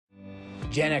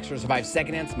Gen Xers survived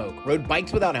secondhand smoke, rode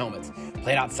bikes without helmets,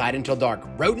 played outside until dark,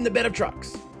 rode in the bed of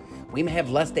trucks. We may have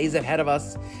less days ahead of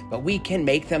us, but we can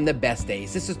make them the best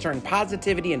days. This has turned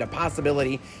positivity into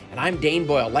possibility, and I'm Dane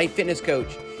Boyle, life fitness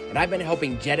coach, and I've been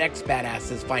helping Gen X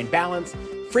badasses find balance,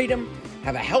 freedom,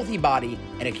 have a healthy body,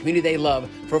 and a community they love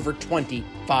for over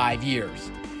 25 years.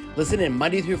 Listen in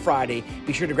Monday through Friday.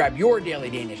 Be sure to grab your daily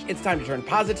Danish. It's time to turn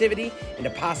positivity into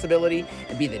possibility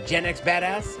and be the Gen X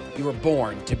badass you were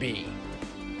born to be.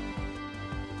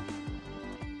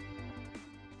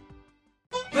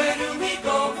 Where do we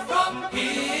go from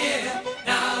here,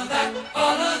 now that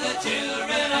all of the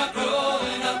children are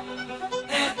growing up?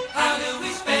 And how do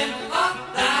we spend our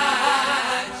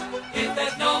lives if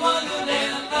there's no one to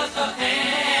lend us a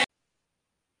hand?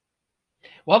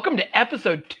 Welcome to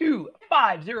episode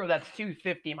 250. That's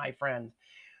 250, my friends.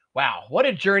 Wow, what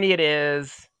a journey it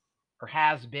is, or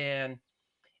has been,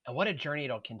 and what a journey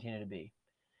it'll continue to be.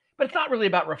 But it's not really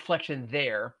about reflection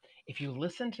there. If you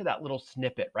listen to that little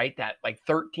snippet, right, that like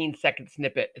 13-second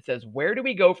snippet, it says, where do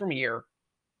we go from here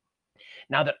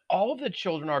now that all of the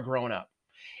children are grown up?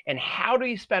 And how do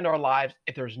we spend our lives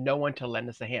if there's no one to lend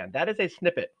us a hand? That is a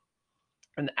snippet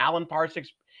from the Alan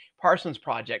Parsons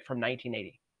Project from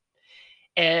 1980.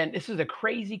 And this is the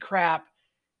crazy crap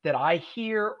that I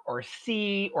hear or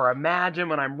see or imagine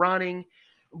when I'm running,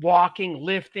 walking,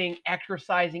 lifting,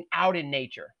 exercising out in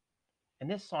nature. And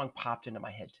this song popped into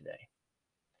my head today.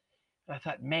 And I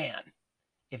thought, man,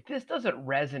 if this doesn't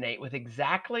resonate with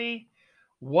exactly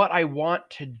what I want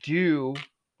to do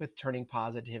with turning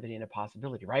positivity into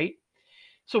possibility, right?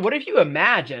 So what if you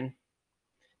imagine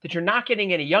that you're not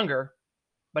getting any younger,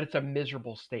 but it's a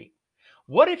miserable state?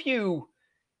 What if you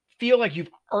feel like you've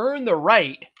earned the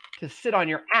right to sit on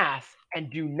your ass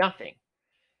and do nothing?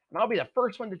 And I'll be the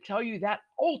first one to tell you that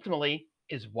ultimately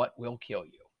is what will kill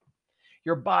you.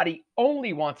 Your body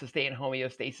only wants to stay in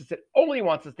homeostasis. It only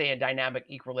wants to stay in dynamic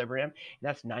equilibrium. And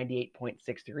that's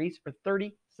 98.6 degrees or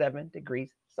 37 degrees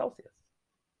Celsius.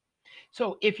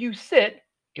 So if you sit,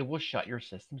 it will shut your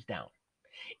systems down.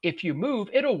 If you move,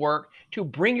 it'll work to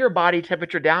bring your body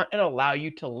temperature down and allow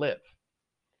you to live.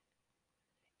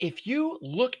 If you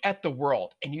look at the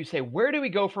world and you say, where do we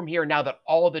go from here now that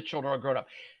all of the children are grown up?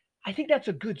 I think that's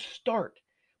a good start,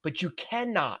 but you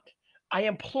cannot, I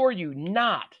implore you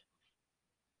not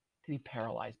to be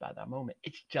paralyzed by that moment.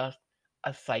 It's just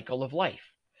a cycle of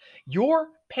life. Your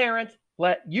parents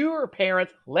let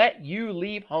you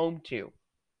leave home too.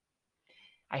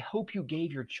 I hope you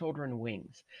gave your children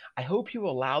wings. I hope you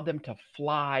allowed them to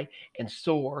fly and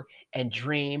soar and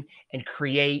dream and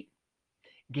create.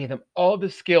 Gave them all the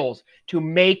skills to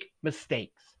make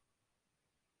mistakes.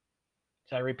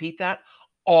 Should I repeat that?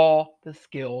 All the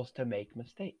skills to make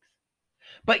mistakes.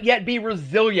 But yet be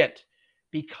resilient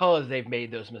because they've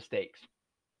made those mistakes.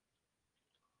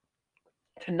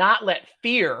 To not let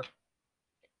fear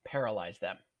paralyze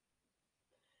them.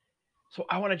 So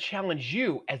I want to challenge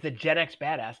you as the Gen X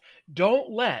badass. Don't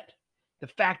let the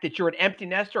fact that you're an empty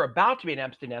nester, about to be an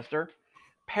empty nester,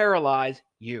 paralyze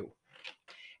you.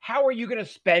 How are you going to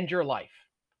spend your life?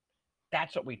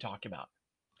 That's what we talk about.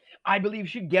 I believe you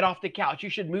should get off the couch. You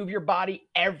should move your body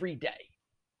every day.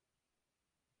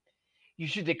 You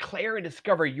should declare and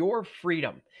discover your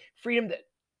freedom. Freedom that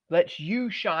lets you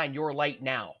shine your light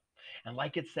now. And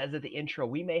like it says at the intro,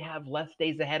 we may have less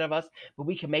days ahead of us, but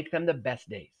we can make them the best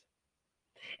days.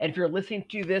 And if you're listening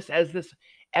to this as this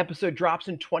episode drops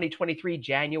in 2023,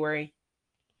 January,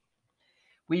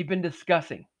 we've been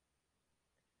discussing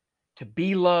to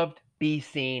be loved, be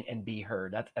seen, and be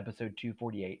heard. That's episode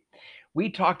 248. We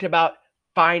talked about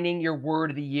finding your word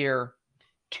of the year,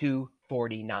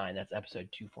 249. That's episode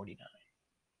 249.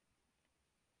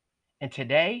 And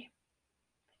today,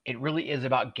 it really is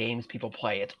about games people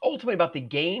play. It's ultimately about the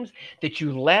games that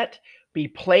you let be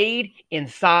played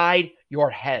inside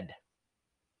your head.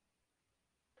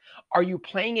 Are you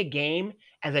playing a game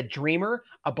as a dreamer,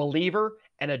 a believer,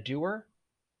 and a doer?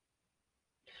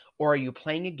 Or are you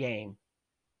playing a game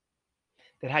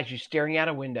that has you staring out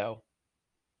a window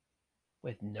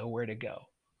with nowhere to go?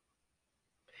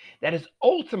 That is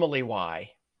ultimately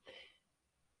why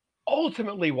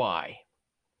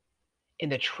in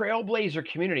the Trailblazer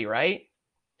community, right,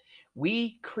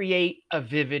 we create a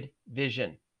vivid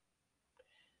vision.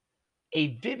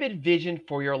 A vivid vision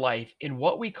for your life in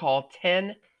what we call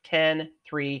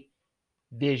 10-10-3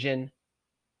 vision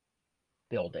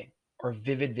building, or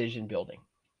vivid vision building.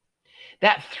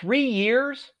 That 3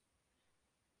 years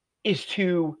is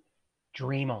to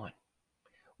dream on.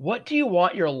 What do you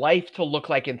want your life to look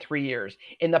like in 3 years?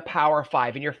 In the Power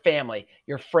 5, in your family,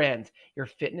 your friends, your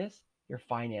fitness, your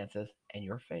finances, and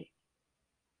your faith.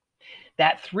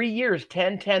 That 3 years,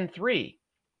 10, 10, 3,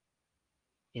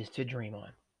 is to dream on.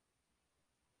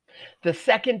 The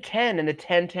second 10 in the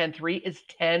 10, 10, 3 is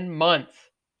 10 months.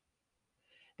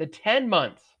 The 10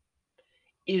 months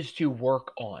is to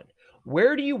work on.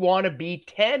 Where do you want to be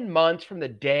 10 months from the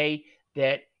day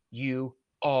that you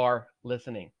are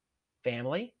listening?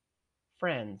 Family,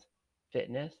 friends,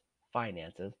 fitness,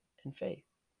 finances, and faith.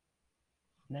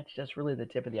 And that's just really the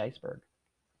tip of the iceberg.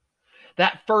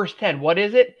 That first 10, what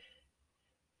is it?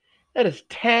 That is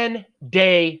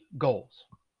 10-day goals.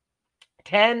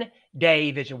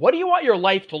 10-day vision. What do you want your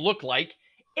life to look like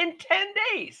in 10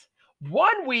 days?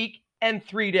 1 week and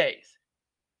 3 days.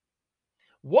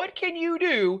 What can you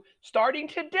do starting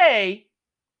today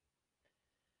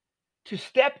to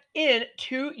step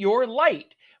into your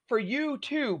light for you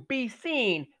to be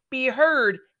seen, be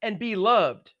heard, and be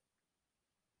loved?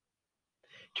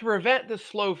 To prevent the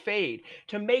slow fade,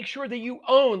 to make sure that you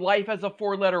own life as a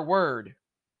 4-letter word.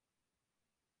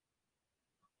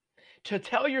 To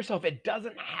tell yourself it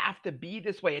doesn't have to be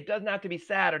this way. It doesn't have to be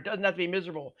sad or it doesn't have to be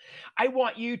miserable. I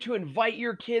want you to invite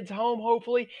your kids home,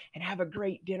 hopefully, and have a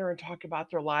great dinner and talk about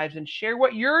their lives and share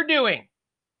what you're doing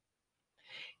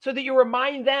so that you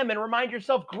remind them and remind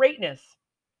yourself greatness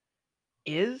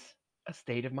is a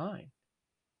state of mind.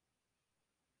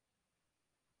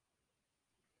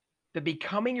 That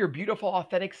becoming your beautiful,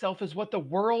 authentic self is what the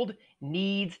world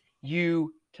needs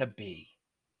you to be.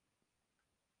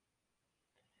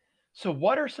 So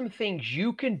what are some things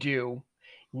you can do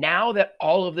now that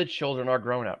all of the children are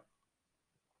grown up?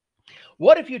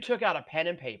 What if you took out a pen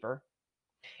and paper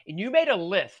and you made a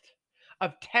list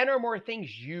of 10 or more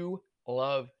things you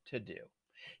love to do?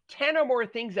 10 or more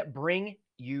things that bring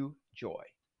you joy.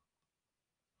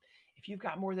 If you've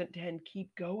got more than 10, keep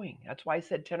going. That's why I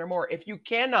said 10 or more. If you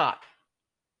cannot,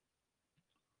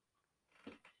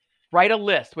 write a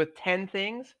list with 10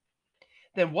 things.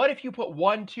 Then what if you put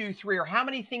 1, 2, 3, or how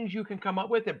many things you can come up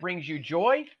with that brings you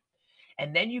joy?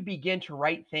 And then you begin to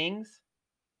write things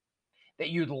that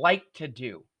you'd like to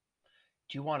do.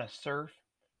 Do you want to surf?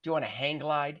 Do you want to hang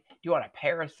glide? Do you want to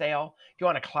parasail? Do you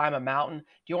want to climb a mountain? Do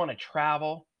you want to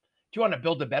travel? Do you want to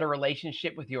build a better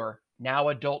relationship with your now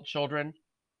adult children?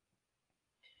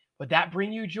 Would that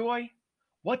bring you joy?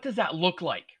 What does that look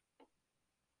like?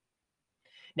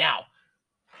 Now,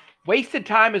 wasted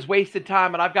time is wasted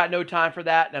time, and I've got no time for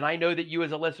that. And I know that you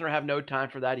as a listener have no time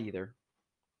for that either.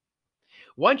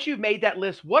 Once you've made that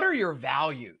list, what are your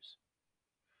values?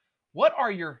 What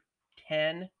are your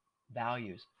 10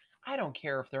 values? I don't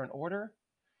care if they're in order.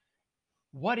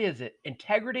 What is it?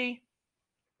 Integrity,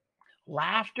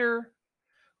 laughter,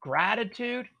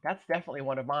 gratitude. That's definitely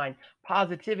one of mine.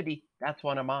 Positivity. That's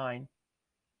one of mine.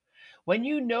 When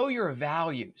you know your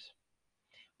values,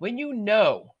 when you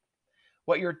know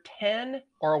what your 10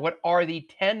 or what are the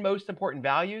 10 most important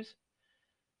values,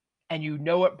 and you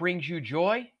know what brings you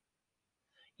joy,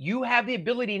 you have the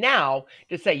ability now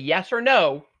to say yes or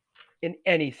no in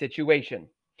any situation.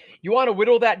 You want to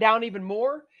whittle that down even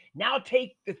more? Now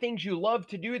take the things you love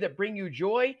to do that bring you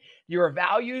joy, your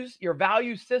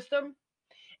value system,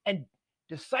 and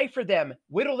decipher them,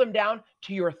 whittle them down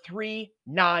to your 3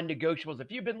 non-negotiables.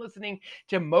 If you've been listening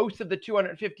to most of the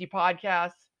 250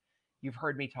 podcasts, you've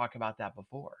heard me talk about that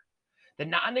before. The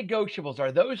non-negotiables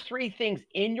are those 3 things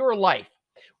in your life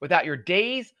without your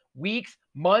days, weeks,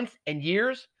 months, and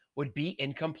years would be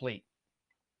incomplete.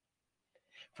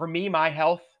 For me, my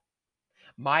health,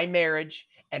 my marriage,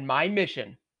 and my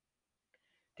mission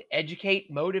to educate,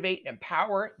 motivate, and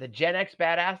empower the Gen X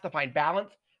badass to find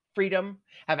balance, freedom,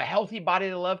 have a healthy body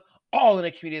to love, all in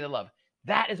a community to love.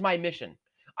 That is my mission.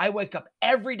 I wake up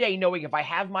every day knowing if I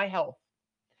have my health,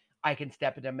 I can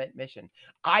step into mission.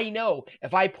 I know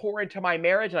if I pour into my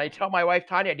marriage and I tell my wife,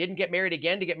 Tanya, I didn't get married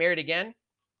again to get married again,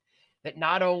 that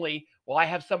not only will I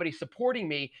have somebody supporting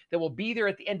me that will be there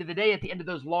at the end of the day, at the end of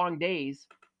those long days,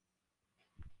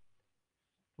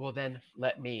 will then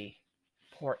let me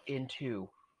pour into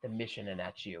the mission, and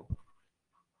that's you.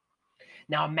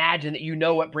 Now imagine that you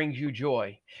know what brings you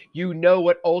joy. You know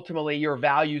what ultimately your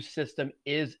value system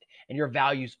is and your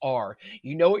values are.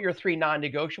 You know what your 3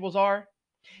 non-negotiables are.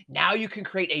 Now you can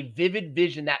create a vivid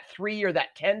vision, that 3 or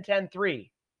that 10, 10,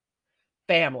 3.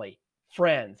 Family,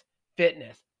 friends,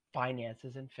 fitness,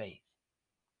 finances, and faith.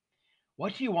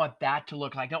 What do you want that to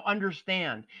look like? Now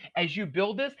understand, as you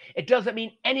build this, it doesn't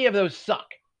mean any of those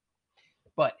suck,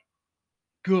 but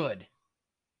good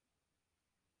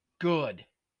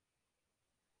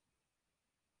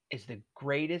is the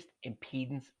greatest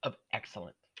impedance of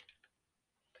excellence.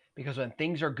 Because when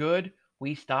things are good,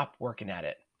 we stop working at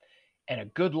it. And a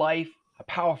good life, a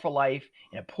powerful life,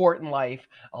 an important life,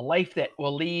 a life that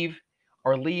will leave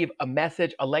or leave a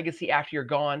message, a legacy after you're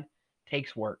gone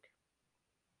takes work.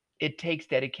 It takes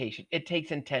dedication. It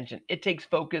takes intention. It takes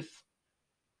focus.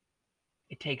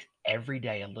 It takes every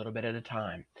day a little bit at a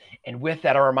time. And with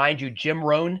that, I'll remind you, Jim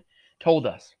Rohn told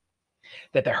us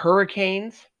that the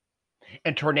hurricanes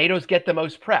and tornadoes get the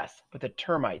most press, but the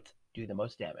termites do the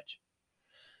most damage.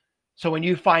 So when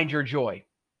you find your joy,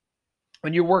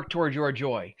 when you work towards your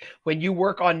joy, when you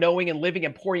work on knowing and living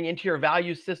and pouring into your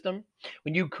value system,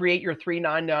 when you create your three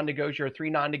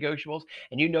non-negotiables,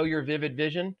 and you know your vivid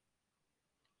vision,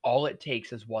 all it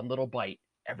takes is one little bite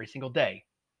every single day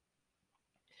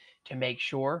to make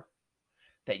sure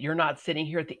that you're not sitting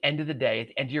here at the end of the day, at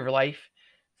the end of your life,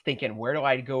 thinking, where do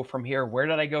I go from here? Where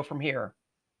did I go from here?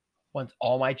 Once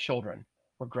all my children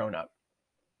were grown up.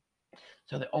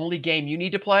 So the only game you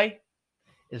need to play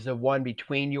is the one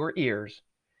between your ears,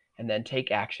 and then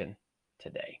take action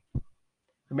today.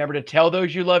 Remember to tell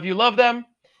those you love them,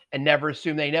 and never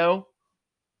assume they know.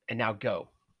 And now go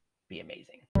be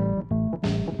amazing.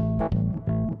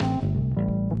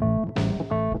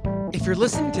 If you're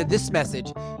listening to this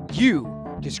message,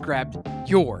 you just grabbed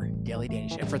your Daily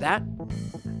Danish. And for that,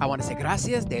 I want to say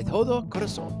gracias de todo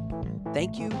corazón.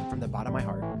 Thank you from the bottom of my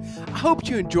heart. I hope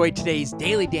you enjoyed today's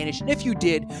Daily Danish. And if you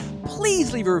did,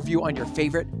 please leave a review on your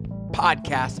favorite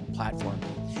podcast platform.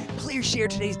 Please share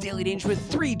today's Daily Danish with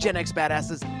 3 Gen X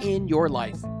badasses in your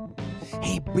life.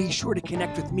 Hey, be sure to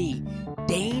connect with me,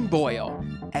 Dane Boyle,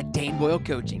 at Dane Boyle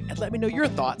Coaching, and let me know your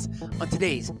thoughts on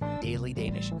today's Daily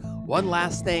Danish. One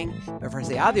last thing before I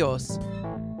say adios,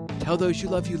 tell those you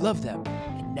love them,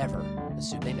 and never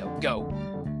assume they know. Go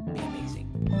be amazing.